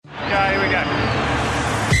Okay, here we go.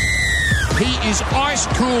 He is ice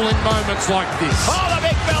cool in moments like this. Oh, the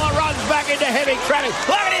big fella runs back into heavy traffic.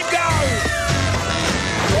 Look at him go!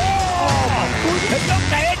 Oh, my goodness. He knocked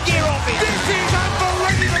the headgear off him. This is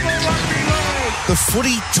unbelievable rugby league. The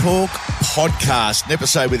Footy Talk podcast, an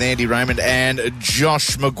episode with Andy Raymond and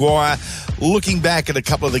Josh Maguire, looking back at a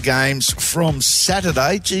couple of the games from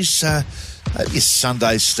Saturday. Geez, hope your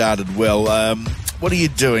Sunday started well. What are you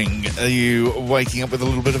doing? Are you waking up with a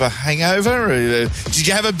little bit of a hangover? Did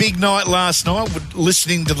you have a big night last night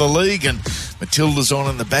listening to the league and Matilda's on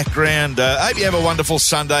in the background? Hope you have a wonderful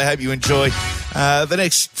Sunday. Hope you enjoy the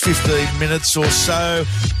next 15 minutes or so.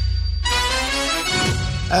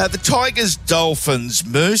 The Tigers-Dolphins,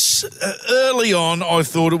 Moose. Early on, I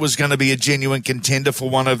thought it was going to be a genuine contender for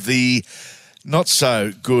one of the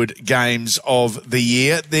not-so-good games of the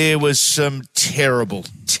year. There was some terrible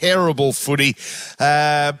footy.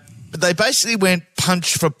 But they basically went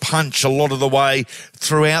punch for punch a lot of the way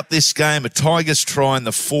throughout this game. A Tigers try in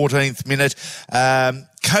the 14th minute.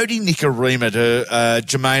 Cody Nikorima to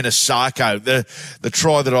Jermaine Asako, the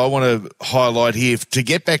try that I want to highlight here, to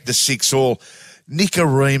get back to 6-all.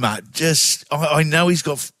 Nikorima, I know he's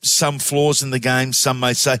got some flaws in the game, some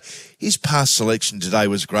may say. His pass selection today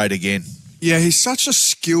was great again. Yeah, he's such a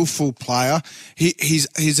skillful player.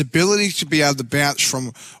 His ability to be able to bounce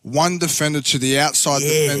from one defender to the outside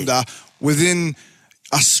defender within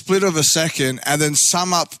a split of a second and then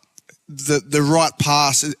sum up the right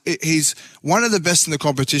pass. He's one of the best in the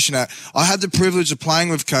competition. I had the privilege of playing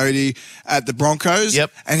with Cody at the Broncos.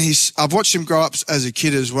 Yep. And I've watched him grow up as a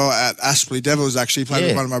kid as well at Aspley Devils, actually, playing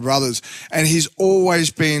with one of my brothers. And he's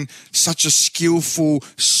always been such a skillful,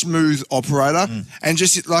 smooth operator. And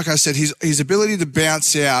just like I said, his ability to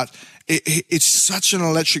bounce out, it's such an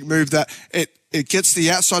electric move that it gets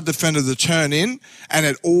the outside defender to turn in, and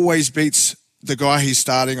it always beats the guy he's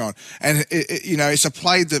starting on. And, it's a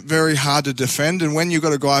play that's very hard to defend. And when you've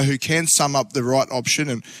got a guy who can sum up the right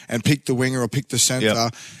option and pick the winger or pick the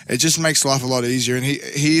centre, it just makes life a lot easier. And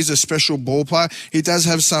he is a special ball player. He does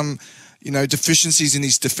have some, deficiencies in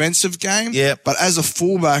his defensive game. Yeah. But as a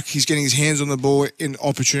fullback, he's getting his hands on the ball in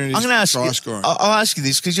opportunities I'm going to try scoring. I'll ask you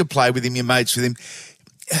this because you play with him, you're mates with him.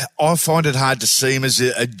 I find it hard to see him as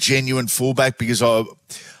a genuine fullback because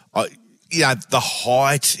the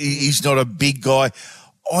height, he's not a big guy.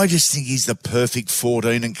 I just think he's the perfect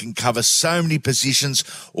 14 and can cover so many positions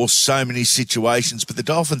or so many situations. But the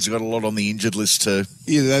Dolphins have got a lot on the injured list too.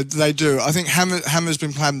 Yeah, they do. I think Hammer's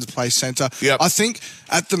been planning to play centre. Yep. I think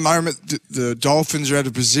at the moment the Dolphins are at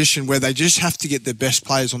a position where they just have to get their best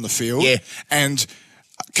players on the field. Yeah. And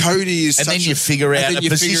Cody is, and then you figure out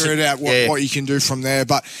what you can do from there.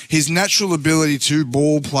 But his natural ability to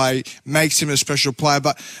ball play makes him a special player.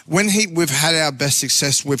 But when we've had our best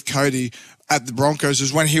success with Cody at the Broncos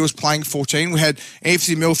is when he was playing 14. We had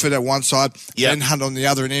Anthony Milford at one side, Ben Hunt on the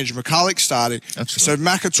other, and Andrew McCulloch starting. So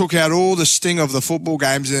Macca took out all the sting of the football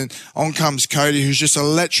games, and on comes Cody, who's just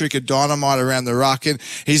electric and dynamite around the ruck. And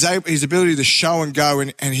his ability to show and go,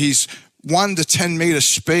 and his 1 to 10 metre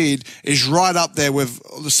speed is right up there with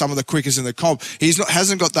some of the quickest in the comp.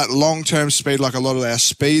 Hasn't got that long-term speed like a lot of our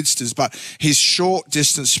speedsters, but his short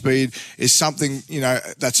distance speed is something,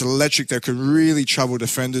 that's electric that could really trouble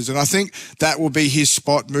defenders. And I think that will be his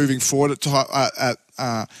spot moving forward at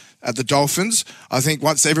the Dolphins. I think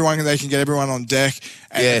once they can get everyone on deck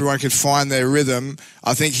and everyone can find their rhythm,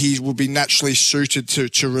 I think he will be naturally suited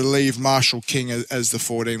to relieve Marshall King as the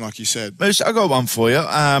 14, like you said. Moose, I got one for you.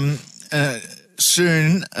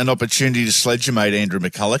 Soon an opportunity to sledge your mate Andrew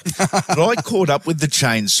McCulloch. But I caught up with the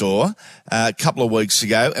chainsaw a couple of weeks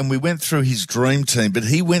ago and we went through his dream team, but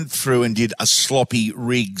he went through and did a sloppy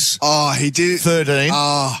Riggs. Oh, he did. 13,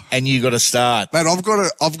 and you got to start. Man,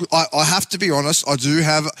 I have to be honest, I do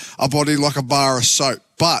have a body like a bar of soap.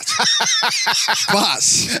 But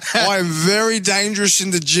I am very dangerous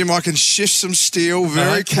in the gym. I can shift some steel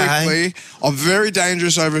very quickly. I'm very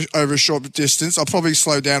dangerous over a short distance. I'll probably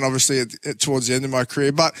slow down, obviously, towards the end of my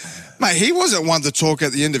career. But, mate, he wasn't one to talk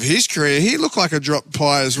at the end of his career. He looked like a drop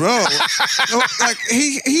pie as well. Like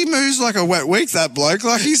he moves like a wet week, that bloke.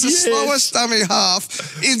 Like, he's the slowest dummy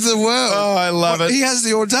half in the world. Oh, I love it. He has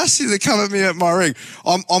the audacity to come at me at my ring.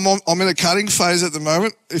 I'm in a cutting phase at the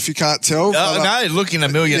moment, if you can't tell. No, looking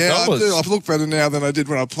 $1 million. I do. I look better now than I did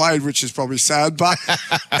when I played, which is probably sad. But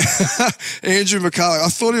Andrew McCulloch, I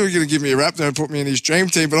thought he was going to give me a rap there and put me in his dream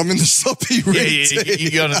team, but I'm in the sloppy rig team.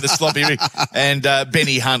 You got in the sloppy rig. And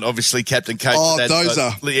Benny Hunt, obviously captain coach.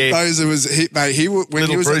 Dozer was mate. When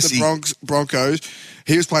he was at the Broncos,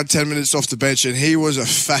 he was playing 10 minutes off the bench and he was a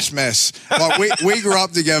fat mess. Like we grew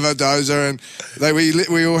up together, Dozer, and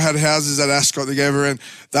we all had houses at Ascot together, and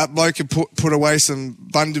that bloke had put away some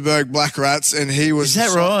Bundaberg Black Rats, and he was... Is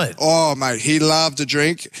that right? Oh, mate, he loved a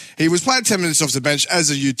drink. He was playing 10 minutes off the bench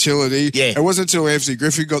as a utility. Yeah. It wasn't until Anthony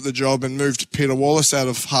Griffin got the job and moved Peter Wallace out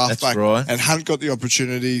of halfback. That's right. And Hunt got the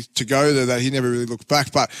opportunity to go there that he never really looked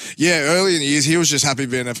back. But, yeah, early in the years, he was just happy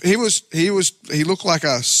being he looked like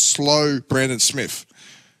a slow Brandon Smith.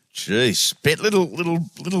 Jeez,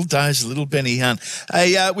 little days, little Benny Hunt.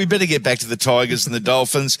 Hey, we better get back to the Tigers and the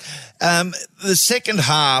Dolphins. The second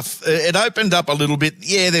half, it opened up a little bit.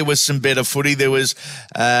 Yeah, there was some better footy. There was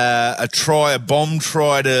a bomb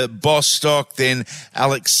try to Bostock, then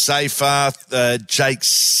Alex Seyfarth, Jake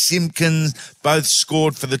Simpkins, both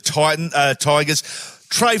scored for the Tigers.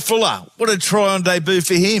 Trey Fuller, what a try on debut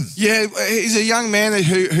for him. Yeah, he's a young man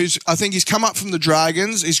who's I think he's come up from the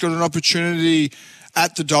Dragons. He's got an opportunity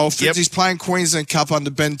at the Dolphins. Yep. He's playing Queensland Cup under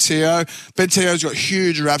Ben Teo. Ben Teo's got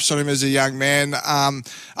huge raps on him as a young man.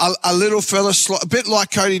 A little fella, a bit like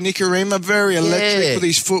Cody Nikorima, very electric with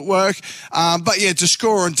his footwork. But yeah, to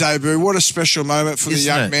score on debut, what a special moment for the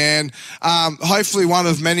young man. Hopefully one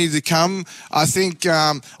of many to come. I think,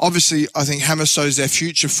 obviously, Hamiso's their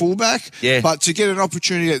future fullback. Yeah. But to get an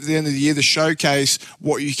opportunity at the end of the year to showcase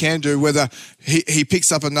what you can do, whether he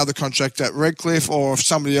picks up another contract at Redcliffe or if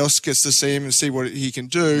somebody else gets to see him and see what he can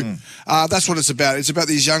do. That's what it's about. It's about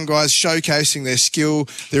these young guys showcasing their skill,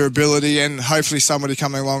 their ability, and hopefully somebody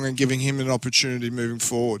coming along and giving him an opportunity moving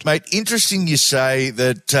forward. Mate, interesting you say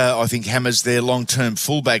that I think Hammer's their long-term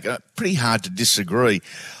fullback. Pretty hard to disagree.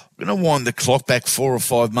 I'm going to wind the clock back 4 or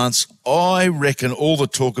 5 months. I reckon all the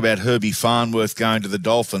talk about Herbie Farnworth going to the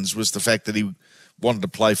Dolphins was the fact that he wanted to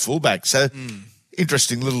play fullback. So...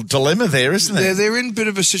 Interesting little dilemma there, isn't it? They're in a bit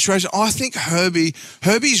of a situation. I think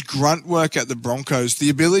Herbie's grunt work at the Broncos, the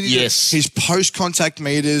ability his post-contact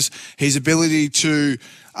meters, his ability to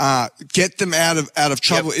get them out of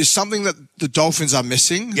trouble is something that the Dolphins are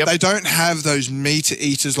missing. They don't have those meter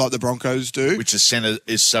eaters like the Broncos do. Which is so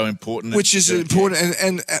important. Which is important.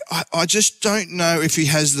 And I just don't know if he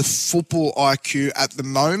has the football IQ at the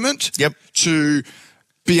moment to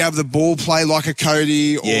be able to ball play like a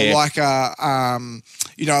Cody or like a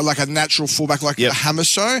like a natural fullback like the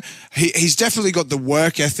Hamiso. He's definitely got the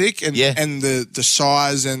work ethic and the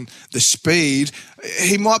size and the speed.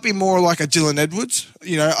 He might be more like a Dylan Edwards,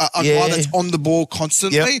 a guy that's on the ball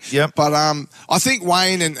constantly. But I think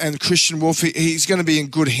Wayne and Christian Wolf, he's going to be in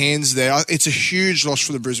good hands there. It's a huge loss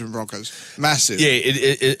for the Brisbane Broncos. Massive. Yeah,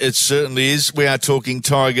 it certainly is. We are talking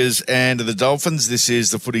Tigers and the Dolphins. This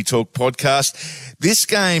is the Footy Talk podcast. This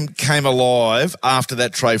game came alive after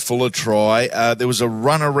that Trey Fuller try. There was a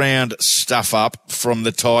run-around stuff-up from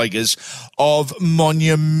the Tigers of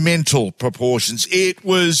monumental proportions. It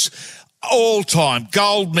was all-time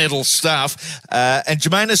gold medal stuff. And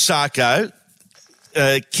Jermaine Asako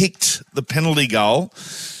kicked the penalty goal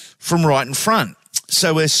from right in front.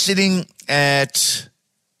 So we're sitting at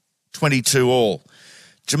 22 all.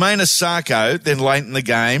 Jermaine Asako, then late in the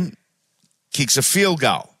game, kicks a field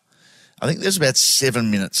goal. I think there's about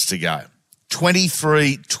 7 minutes to go.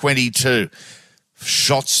 23-22.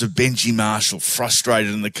 Shots of Benji Marshall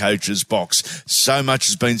frustrated in the coach's box. So much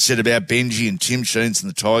has been said about Benji and Tim Sheens and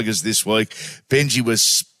the Tigers this week. Benji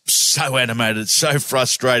was so animated, so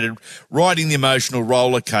frustrated, riding the emotional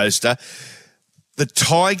roller coaster. The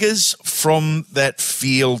Tigers, from that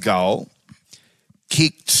field goal,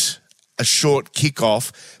 kicked a short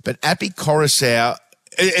kickoff, but Api Coruscant,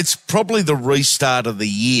 it's probably the restart of the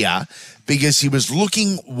year because he was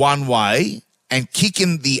looking one way and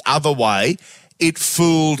kicking the other way. It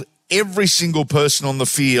fooled every single person on the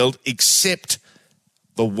field except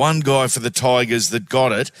the one guy for the Tigers that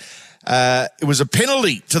got it. It was a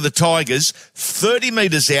penalty to the Tigers, 30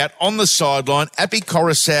 metres out on the sideline. Api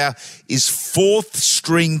Coruscant is fourth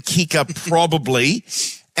string kicker probably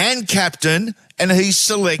and captain, and he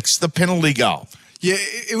selects the penalty goal. Yeah,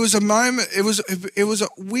 it was a moment. It was a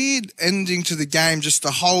weird ending to the game. Just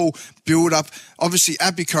the whole build up. Obviously,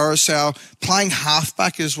 Api Coruscant playing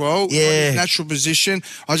halfback as well. Yeah, natural position.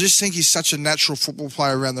 I just think he's such a natural football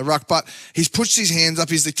player around the ruck. But he's puts his hands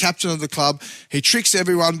up. He's the captain of the club. He tricks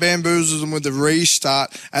everyone, bamboozles them with the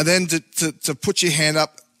restart, and then to put your hand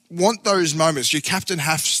up. Want those moments. Your captain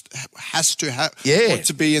has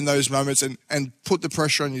to be in those moments and put the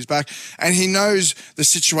pressure on his back. And he knows the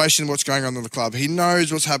situation, what's going on in the club. He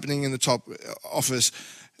knows what's happening in the top office.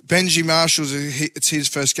 Benji Marshall's, it's his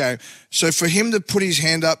first game. So for him to put his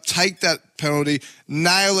hand up, take that penalty,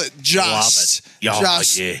 nail it, it's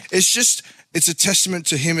just, it's a testament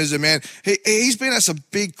to him as a man. He's been at some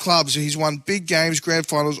big clubs. He's won big games, grand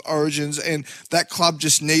finals, origins, and that club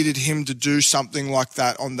just needed him to do something like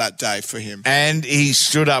that on that day for him. And he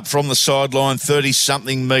stood up from the sideline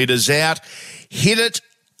 30-something metres out, hit it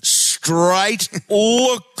straight.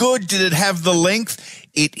 Look good. Did it have the length?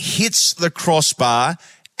 It hits the crossbar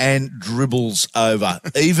and dribbles over.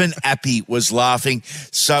 Even Appy was laughing.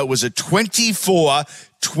 So it was a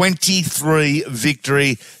 24-23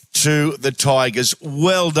 victory to the Tigers.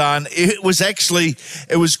 Well done. It was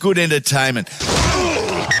good entertainment.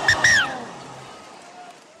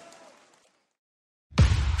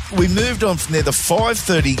 We moved on from there. The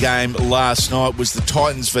 5:30 game last night was the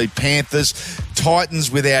Titans v Panthers.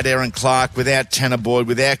 Titans without Aaron Clark, without Tanner Boyd,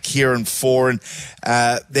 without Kieran Foran.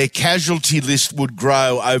 Their casualty list would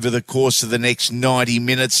grow over the course of the next 90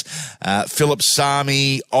 minutes. Philip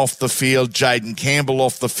Sami off the field, Jaden Campbell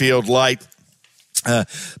off the field late.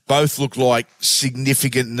 Both looked like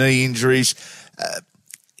significant knee injuries.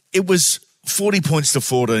 It was 40 points to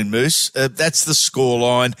 14, Moose. That's the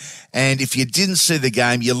scoreline. And if you didn't see the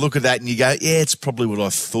game, you look at that and you go, yeah, it's probably what I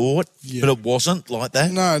thought. Yeah. But it wasn't like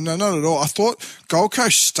that. No, not at all. I thought Gold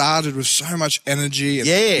Coast started with so much energy and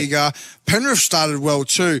vigor. Penrith started well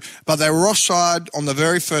too, but they were offside on the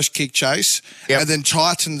very first kick chase. And then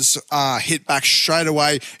Titans hit back straight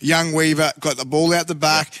away. Young Weaver got the ball out the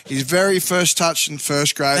back. His very first touch in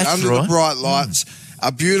first grade the bright lights.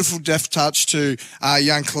 A beautiful deft touch to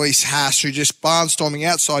young Khalees Haas, who just barnstorming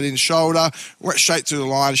outside in shoulder, went straight through the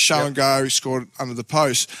line, show and go, scored under the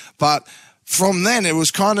post. But from then, it was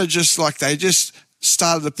kind of just like they just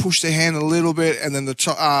started to push their hand a little bit, and then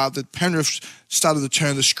the Penrith started to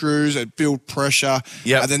turn the screws and build pressure.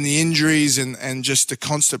 And then the injuries and just the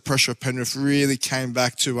constant pressure of Penrith really came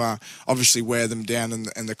back to obviously wear them down,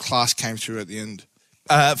 and the class came through at the end.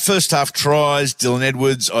 First half tries, Dylan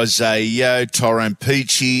Edwards, Isaiah Yeo, Tyrone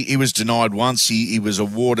Peachy. He was denied once. He was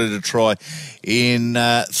awarded a try in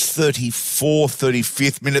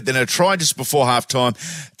 35th minute. Then a try just before halftime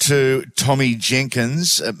to Tommy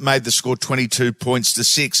Jenkins made the score 22 points to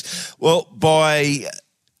 6. Well, by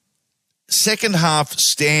second half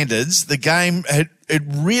standards, the game had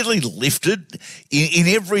really lifted in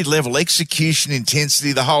every level, execution,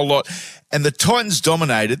 intensity, the whole lot. And the Titans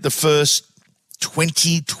dominated the first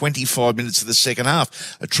 25 minutes of the second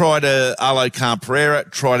half. A try to Alo Khan-Pereira,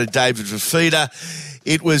 try to David Fafita.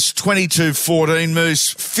 It was 22-14, Moose,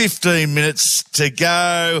 15 minutes to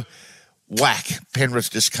go. Whack. Penrith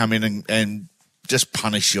just come in and just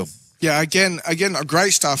punish you. Yeah, again, a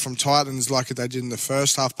great start from Titans like they did in the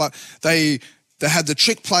first half, but they had the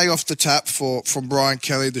trick play off the tap from Brian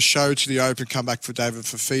Kelly, the show to the open comeback for David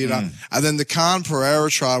Fafita. And then the Khan-Pereira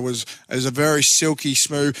try was a very silky,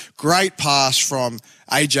 smooth, great pass from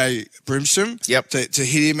AJ Brimson to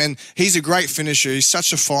hit him. And he's a great finisher. He's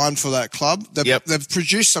such a find for that club. They've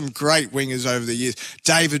produced some great wingers over the years.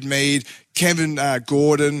 David Mead, Kevin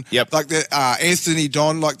Gordon, Anthony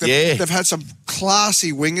Don. They've had some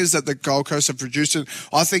classy wingers that the Gold Coast have produced. And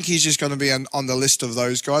I think he's just going to be on the list of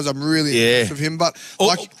those guys. I'm really impressed with him. But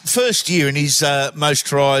first year in his most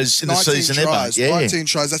tries in the season tries, ever. 19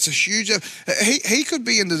 tries. That's a huge. He could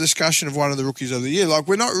be in the discussion of one of the rookies of the year.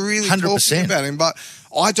 We're not really 100%. talking about him, but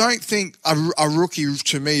I don't think a rookie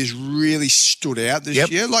to me has really stood out this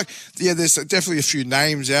year. There's definitely a few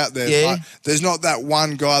names out there, but there's not that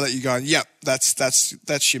one guy that you're going,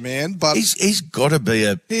 that's your man. But he's got to be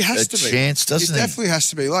a chance, doesn't he? He definitely has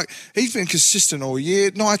to be. He's been consistent all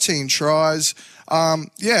year, 19 tries.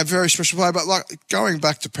 Very special player. But going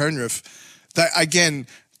back to Penrith,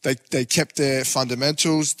 they kept their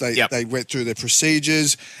fundamentals. They went through their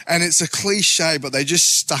procedures, and it's a cliche, but they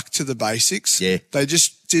just stuck to the basics. They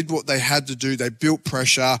just did what they had to do. They built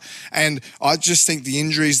pressure, and I just think the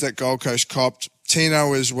injuries that Gold Coast copped,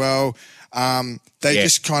 Tino as well, they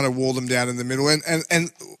just kind of wore them down in the middle.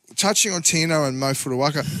 And touching on Tino and Mo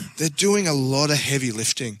Futawaka, they're doing a lot of heavy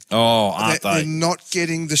lifting. Aren't they? They're not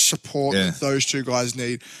getting the support that those two guys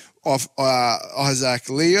need. Of Isaac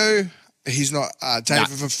Leo, he's not. David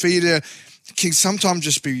Fafita can sometimes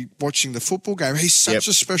just be watching the football game. He's such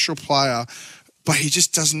a special player, but he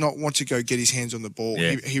just does not want to go get his hands on the ball.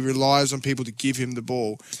 He relies on people to give him the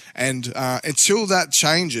ball. And until that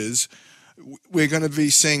changes, we're going to be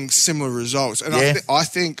seeing similar results. And I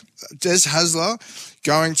think Des Hasler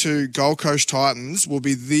going to Gold Coast Titans will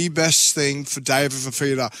be the best thing for David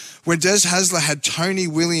Fafita. When Des Hasler had Tony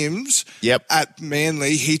Williams at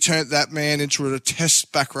Manly, he turned that man into a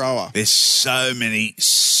test back rower. There's so many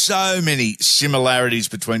similarities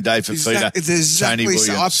between Dave Fafita and Tony Williams.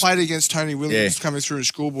 I played against Tony Williams coming through in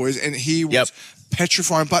schoolboys, and he was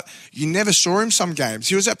petrifying, but you never saw him some games.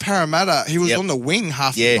 He was at Parramatta. He was on the wing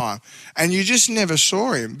half the time, and you just never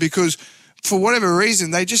saw him because for whatever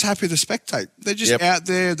reason, they're just happy to spectate. They're just out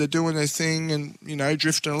there, they're doing their thing and,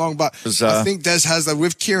 drifting along. But I think Des has that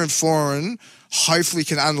with Kieran Foran, hopefully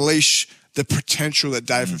can unleash the potential that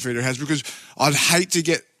Dave Fafita has, because I'd hate to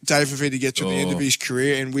get Dave Fafita to get to the end of his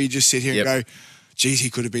career and we just sit here and go, geez, he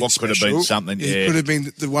could have been special. Could have been something, He could have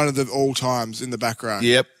been one of the all-times in the background.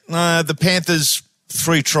 Yep. The Panthers,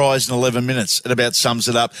 3 tries in 11 minutes. It about sums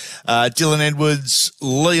it up. Dylan Edwards,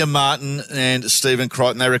 Liam Martin and Stephen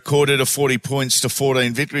Crichton, they recorded a 40 points to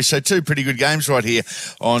 14 victory. So 2 pretty good games right here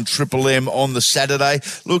on Triple M on the Saturday.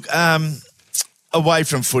 Look, away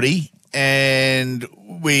from footy, and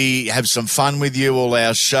we have some fun with you, all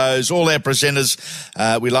our shows, all our presenters.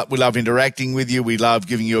 We love interacting with you. We love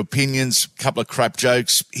giving you opinions, a couple of crap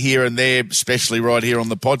jokes here and there, especially right here on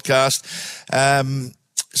the podcast.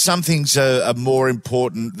 Some things are more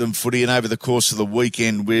important than footy, and over the course of the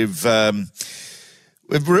weekend, we've all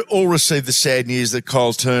received the sad news that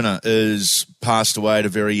Kyle Turner has passed away at a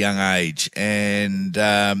very young age, and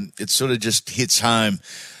it sort of just hits home.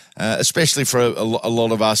 Especially for a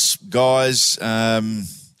lot of us guys,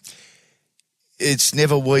 it's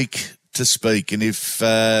never weak to speak. And if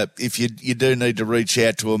you do need to reach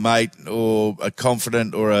out to a mate or a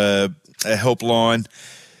confidant or a helpline,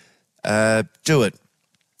 do it.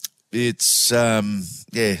 It's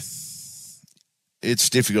it's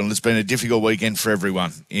difficult. It's been a difficult weekend for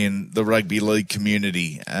everyone in the rugby league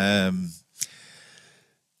community. Let's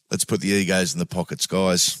put the egos in the pockets,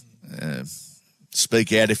 guys.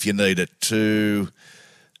 Speak out if you need it. To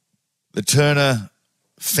the Turner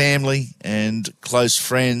family and close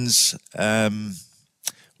friends,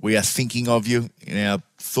 we are thinking of you in our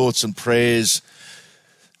thoughts and prayers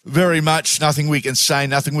very much. Nothing we can say,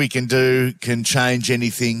 nothing we can do can change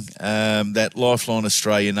anything. That Lifeline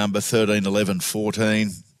Australia number 13 11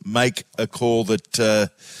 14. Make a call that can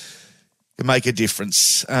make a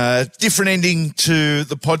difference. Different ending to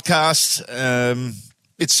the podcast.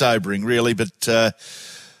 It's sobering, really, but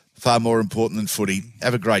far more important than footy.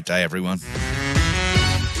 Have a great day, everyone.